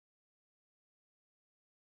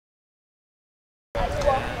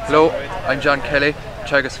Hello, I'm John Kelly,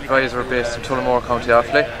 Teagasc advisor based in Tullamore, County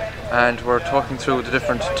Offaly, and we're talking through the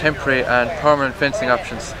different temporary and permanent fencing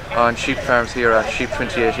options on sheep farms here at Sheep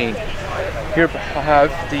 2018. Here I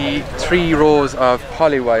have the 3 rows of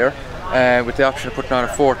poly wire with the option of putting on a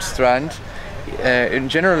 4th strand. In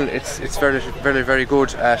general, it's very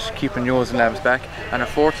good at keeping ewes and lambs back, and a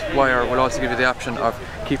 4th wire will also give you the option of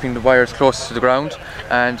keeping the wires close to the ground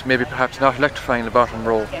and maybe perhaps not electrifying the bottom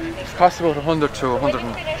row. It costs about 100 to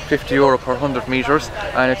 150 euro per 100 metres,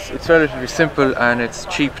 and it's relatively simple and it's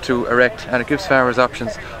cheap to erect, and it gives farmers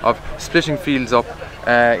options of splitting fields up,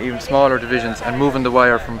 even smaller divisions, and moving the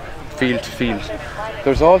wire from field to field.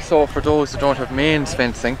 There's also, for those who don't have mains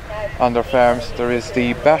fencing on their farms, there is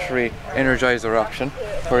the battery energizer option,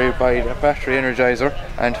 where you buy a battery energizer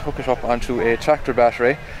and hook it up onto a tractor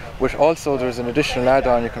battery. Which also there's an additional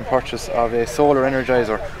add-on you can purchase of a solar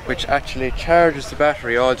energizer, which actually charges the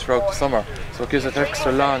battery all throughout the summer, so it gives it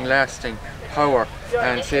extra long lasting power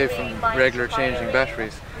and save from regular changing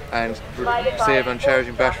batteries, and save on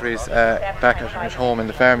charging batteries back at home in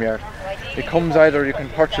the farmyard. It comes either, you can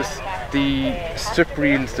purchase the strip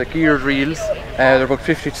reels, the geared reels, they're about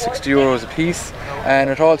 50 to 60 euros a piece,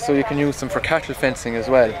 and it also, you can use them for cattle fencing as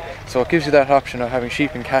well. So it gives you that option of having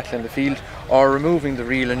sheep and cattle in the field, or removing the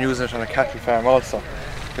reel and using it on a cattle farm also.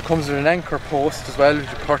 It comes with an anchor post as well, which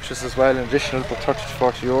you purchase as well, an additional about 30 to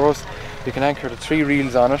 40 euros. You can anchor the 3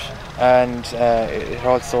 reels on it, and it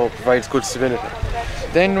also provides good stability.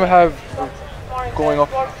 Then we have, going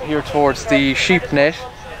up here towards the sheep net,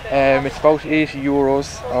 it's about 80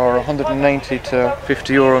 euros or 190 to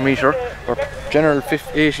 50 euro a metre, or general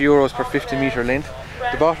 80 euros per 50 metre length.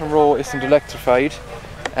 The bottom row isn't electrified,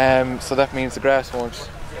 so that means the grass won't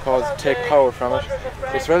take power from it.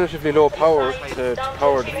 It's relatively low power to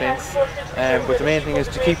power the fence, but the main thing is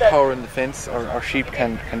to keep power in the fence, or sheep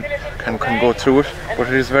can go through it, but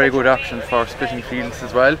it is a very good option for splitting fields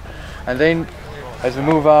as well. And then as we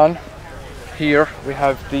move on, here we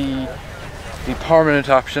have the permanent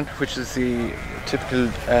option, which is the typical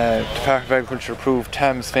Department of Agriculture approved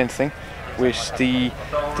TAMS fencing, with the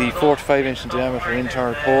 4 to 5 inch in diameter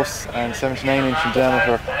internal posts and 7 to 9 inch in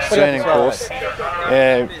diameter straining posts.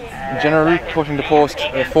 Generally, putting the post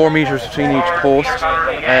 4 metres between each post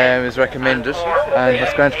is recommended, and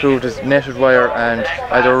what's grant approved is netted wire and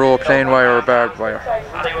either a row of plain wire or barbed wire.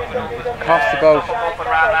 Costs about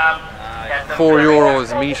 4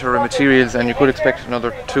 euros a metre in materials, and you could expect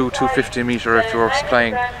another 250 a metre if you were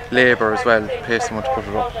supplying labour as well, pay someone to put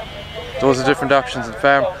it up. Those are different options in the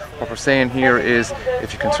farm. What we're saying here is,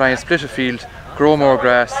 if you can try and split a field, grow more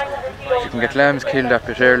grass, if you can get lambs killed a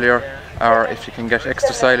bit earlier, or if you can get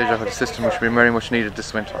extra silage out of the system, which will be very much needed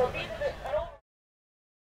this winter.